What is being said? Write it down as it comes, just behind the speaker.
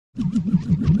Hi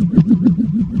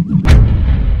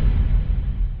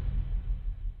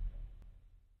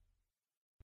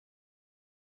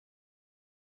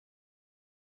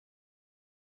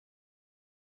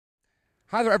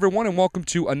there, everyone, and welcome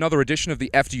to another edition of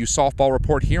the FDU Softball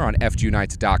Report here on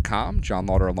FDUnites.com. John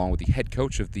Lauder along with the head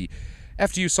coach of the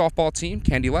FDU softball team,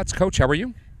 Candi. Coach, how are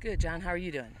you? Good, John. How are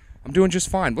you doing? I'm doing just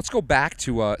fine. Let's go back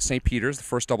to St. Peter's, the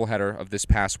first doubleheader of this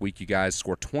past week. You guys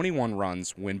scored 21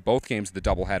 runs, win both games of the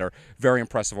doubleheader. Very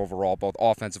impressive overall, both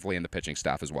offensively and the pitching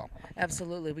staff as well.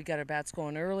 Absolutely. We got our bats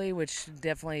going early, which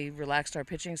definitely relaxed our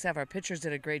pitching staff. Our pitchers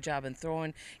did a great job in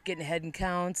throwing, getting ahead in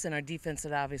counts, and our defense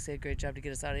did obviously a great job to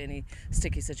get us out of any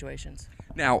sticky situations.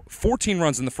 Now, 14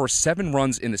 runs in the first, 7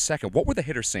 runs in the second. What were the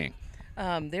hitters seeing?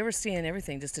 They were seeing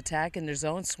everything, just attack in their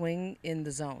zone, swing in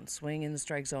the zone, swing in the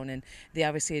strike zone, and they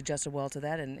obviously adjusted well to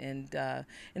that.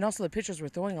 And also the pitchers were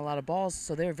throwing a lot of balls,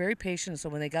 so they were very patient. So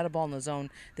when they got a ball in the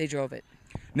zone, they drove it.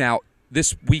 Now,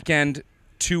 this weekend,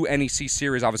 2 NEC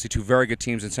series, obviously 2 very good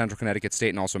teams in Central Connecticut State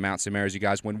and also Mount St. Mary's. You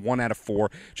guys win 1 out of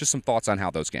 4. Just some thoughts on how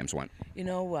those games went. You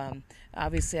know,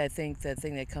 obviously I think the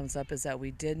thing that comes up is that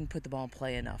we didn't put the ball in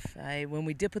play enough. When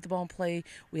we did put the ball in play,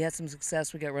 we had some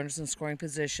success. We got runners in scoring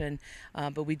position,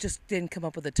 but we just didn't come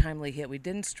up with a timely hit. We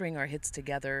didn't string our hits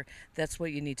together. That's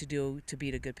what you need to do to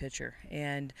beat a good pitcher.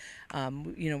 And,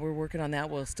 you know, we're working on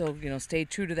that. We'll still, you know, stay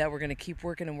true to that. We're going to keep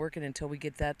working and working until we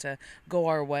get that to go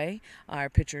our way. Our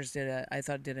pitchers I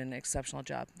thought did an exceptional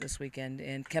job this weekend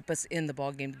and kept us in the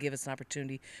ball game to give us an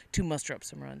opportunity to muster up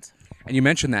some runs. And you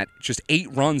mentioned that just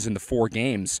 8 runs in the 4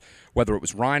 games, whether it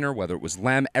was Reiner, whether it was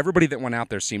Lem, everybody that went out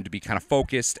there seemed to be kind of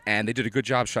focused, and they did a good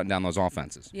job shutting down those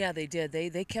offenses. Yeah, they did.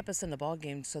 They kept us in the ball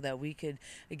game so that we could,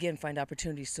 again, find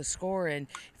opportunities to score. And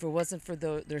if it wasn't for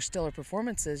their stellar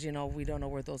performances, you know, we don't know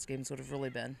where those games would have really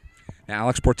been. Now,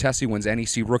 Alex Portesi wins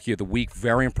NEC Rookie of the Week.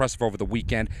 Very impressive over the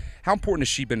weekend. How important has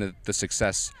she been to the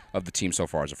success of the team so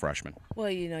far as a freshman? Well,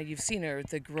 you know, you've seen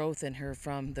the growth in her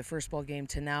from the first ball game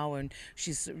to now, and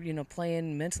she's, you know,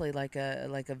 playing mentally like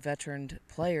a veteran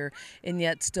player, and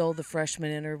yet still the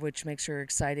freshman in her, which makes her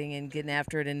exciting and getting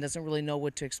after it and doesn't really know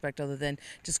what to expect other than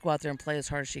just go out there and play as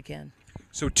hard as she can.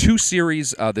 So 2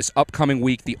 series this upcoming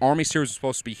week. The Army series is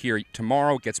supposed to be here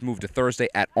tomorrow. Gets moved to Thursday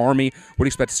at Army. What do you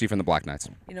expect to see from the Black Knights?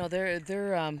 You know, they're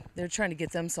trying to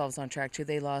get themselves on track too.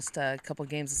 They lost a couple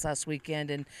games this last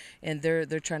weekend, and they're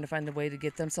trying to find a way to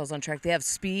get themselves on track. They have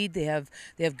speed. They have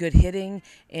good hitting,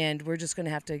 and we're just going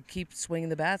to have to keep swinging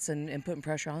the bats and putting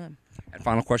pressure on them. And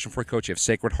final question for you, Coach. You have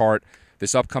Sacred Heart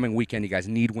this upcoming weekend. You guys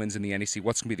need wins in the NEC.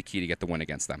 What's going to be the key to get the win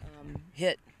against them?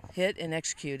 Hit and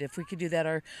execute. If we could do that,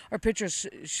 our pitchers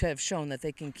have shown that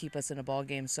they can keep us in a ball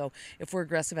game. So if we're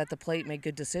aggressive at the plate, make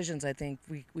good decisions, I think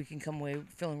we can come away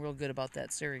feeling real good about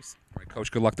that series. All right, Coach,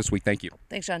 good luck this week. Thank you.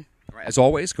 Thanks, John. All right, as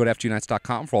always, go to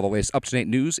FDUnites.com for all the latest up-to-date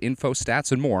news, info,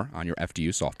 stats, and more on your FDU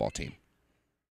softball team.